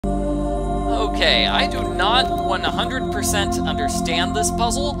Okay, I do not 100% understand this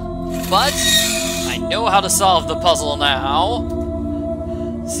puzzle, but I know how to solve the puzzle now.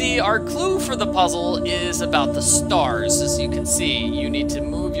 See, our clue for the puzzle is about the stars. As you can see, you need to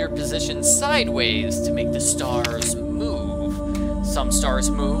move your position sideways to make the stars move. Some stars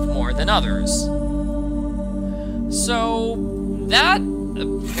move more than others. So, that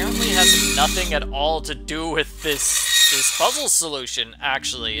apparently has nothing at all to do with this puzzle solution,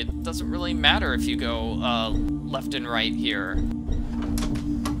 actually. It doesn't really matter if you go left and right here.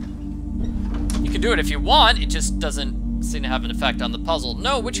 You can do it if you want, it just doesn't seem to have an effect on the puzzle.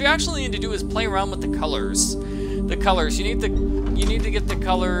 No, what you actually need to do is play around with the colors. The colors, you need to get the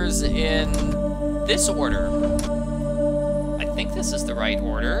colors in this order. I think this is the right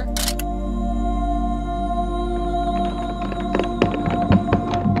order.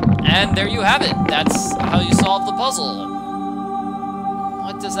 And there you have it. That's how you solve the puzzle.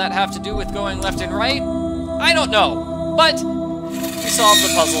 What does that have to do with going left and right? I don't know, but we solved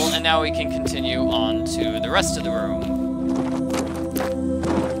the puzzle, and now we can continue on to the rest of the room.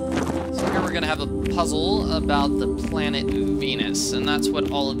 So here we're gonna have a puzzle about the planet Venus, and that's what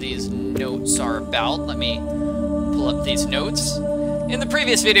all of these notes are about. Let me pull up these notes. In the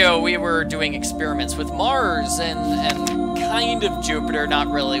previous video, we were doing experiments with Mars and kind of Jupiter, not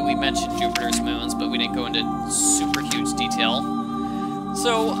really. We mentioned Jupiter's moons, but we didn't go into super huge detail.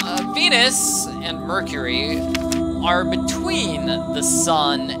 So, Venus and Mercury are between the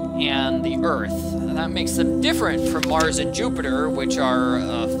Sun and the Earth. And that makes them different from Mars and Jupiter, which are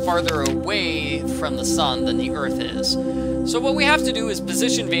farther away from the Sun than the Earth is. So what we have to do is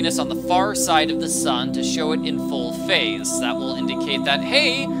position Venus on the far side of the Sun to show it in full phase. That will indicate that,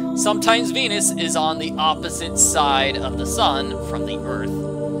 hey, sometimes Venus is on the opposite side of the Sun from the Earth.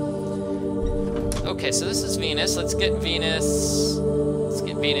 Okay, so this is Venus. Let's get Venus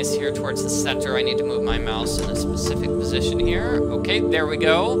here towards the center. I need to move my mouse in a specific position here. Okay, there we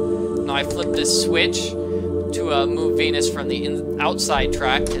go. Now I flip this switch to move Venus from the outside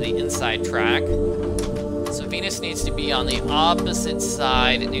track to the inside track. So Venus needs to be on the opposite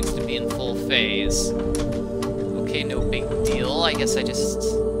side. It needs to be in full phase. Okay, no big deal. I guess I just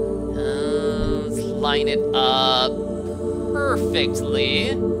line it up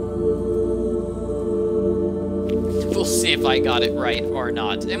perfectly. We'll see if I got it right or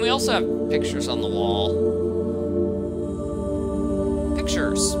not. And we also have pictures on the wall.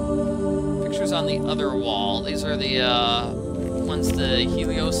 Pictures on the other wall. These are the one's the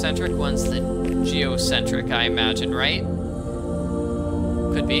heliocentric, one's the geocentric, I imagine, right?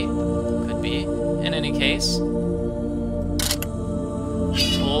 Could be. In any case,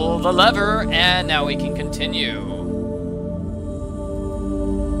 pull the lever, and now we can continue.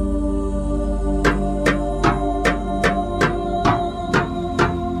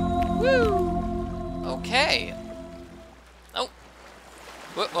 Okay. Oh,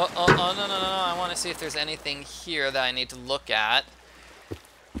 no. I want to see if there's anything here that I need to look at.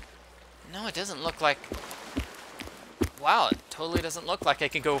 No, it doesn't look like... Wow, it totally doesn't look like I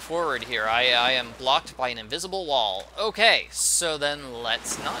can go forward here. I am blocked by an invisible wall. Okay, so then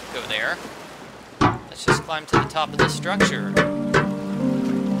let's not go there. Let's just climb to the top of this structure. Ooh,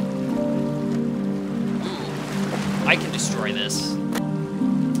 I can destroy this.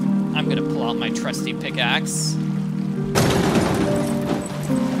 I'm gonna pull out my trusty pickaxe.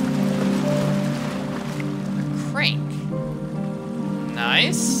 A crank.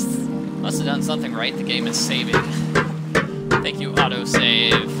 Nice. Must have done something right. The game is saving. Thank you,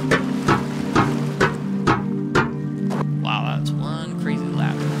 autosave. Wow, that's one crazy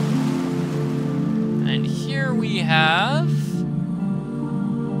ladder. And here we have...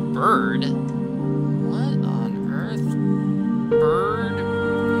 bird. What on earth? Bird?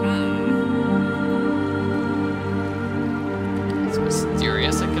 That's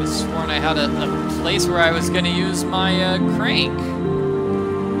mysterious. I could have sworn I had a place where I was going to use my crank.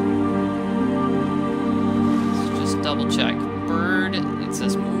 Double check. Bird, it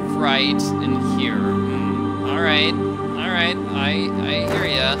says move right and here. Alright, I hear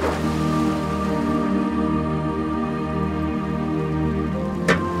ya.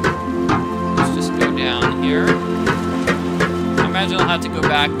 Let's just go down here. I imagine I'll have to go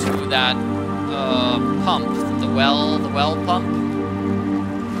back to that pump, the well pump.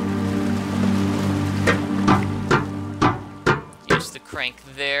 Use the crank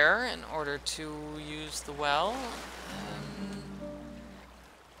there in order to use the well.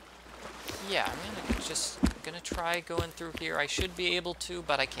 Yeah, I'm just gonna try going through here. I should be able to,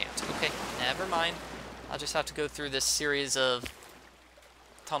 but I can't. Okay, never mind. I'll just have to go through this series of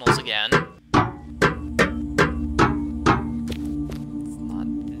tunnels again. It's not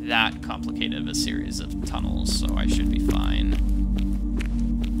that complicated of a series of tunnels, so I should be fine.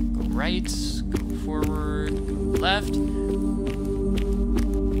 Go right, go forward, go left.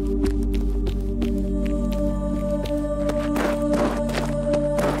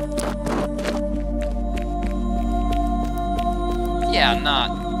 Yeah,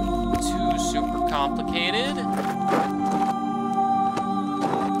 not too super complicated.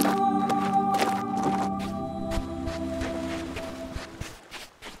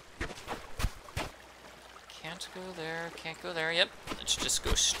 Can't go there, can't go there. Yep, let's just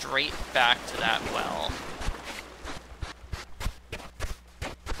go straight back to that well.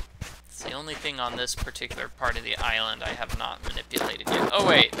 It's the only thing on this particular part of the island I have not manipulated yet. Oh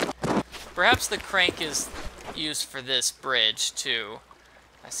wait, perhaps the crank is used for this bridge too.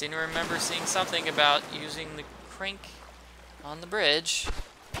 I seem to remember seeing something about using the crank on the bridge.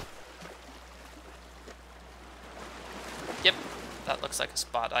 Yep, that looks like a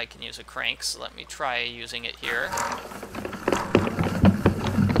spot I can use a crank, so let me try using it here.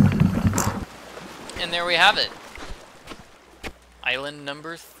 And there we have it. Island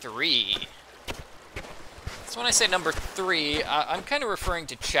number 3. So when I say number 3, I'm kind of referring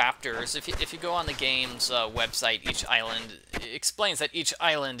to chapters. If you go on the game's website, each island explains that each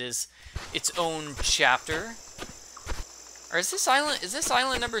island is its own chapter. Or is this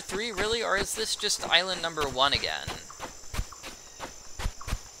island number 3 really, or is this just island number 1 again?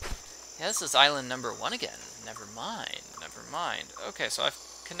 Yeah, this is island number 1 again. Never mind, never mind. Okay, so I've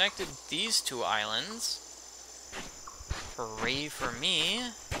connected these 2 islands. Hooray for me.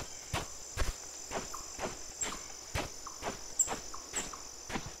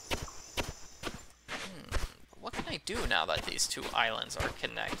 What can I do now that these 2 islands are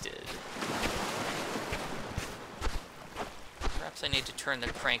connected? Perhaps I need to turn the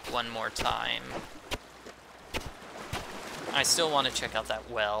crank one more time. I still want to check out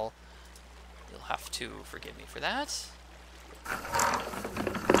that well. You'll have to forgive me for that.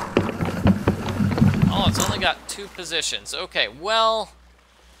 Oh, it's only got 2 positions. Okay, well,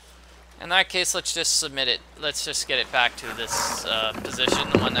 in that case, let's just submit it. Let's just get it back to this position,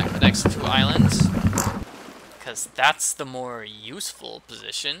 the one that connects 2 islands. Because that's the more useful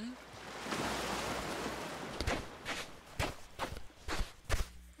position.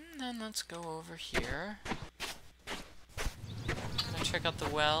 And then let's go over here. Gonna check out the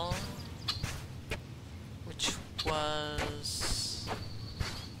well, which was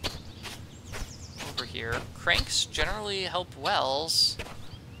over here. Cranks generally help wells.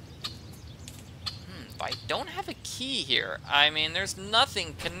 I don't have a key here. I mean, there's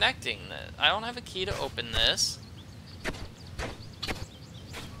nothing connecting this. I don't have a key to open this.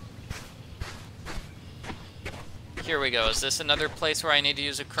 Here we go. Is this another place where I need to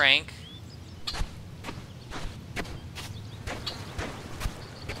use a crank?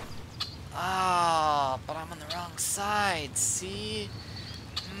 Ah, but I'm on the wrong side, see?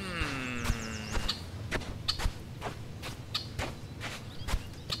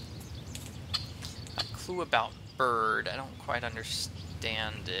 About bird. I don't quite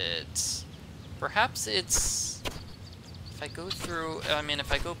understand it. Perhaps it's... If I go through... I mean,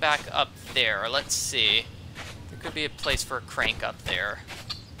 if I go back up there, let's see. There could be a place for a crank up there.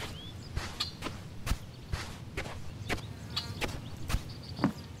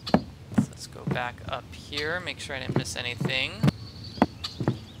 So let's go back up here, make sure I didn't miss anything.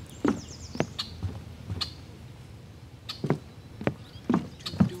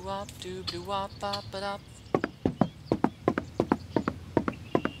 Doo-doo-wop,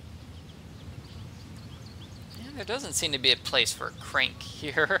 there doesn't seem to be a place for a crank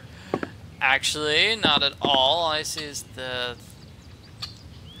here. Actually, not at all. All I see is the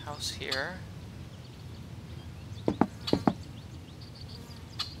house here.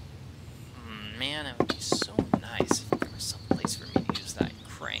 Man, it would be so nice if there was some place for me to use that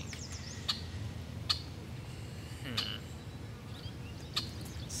crank.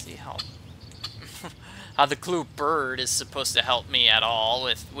 See how how the clue bird is supposed to help me at all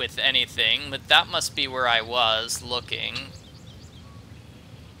with anything, but that must be where I was looking.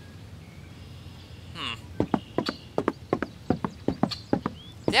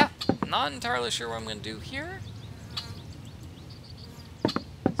 Yeah, not entirely sure what I'm going to do here. So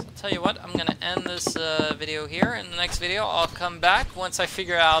I'll tell you what, I'm going to end this video here. In the next video, I'll come back once I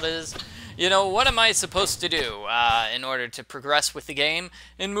figure out what am I supposed to do in order to progress with the game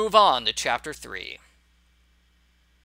and move on to Chapter 3.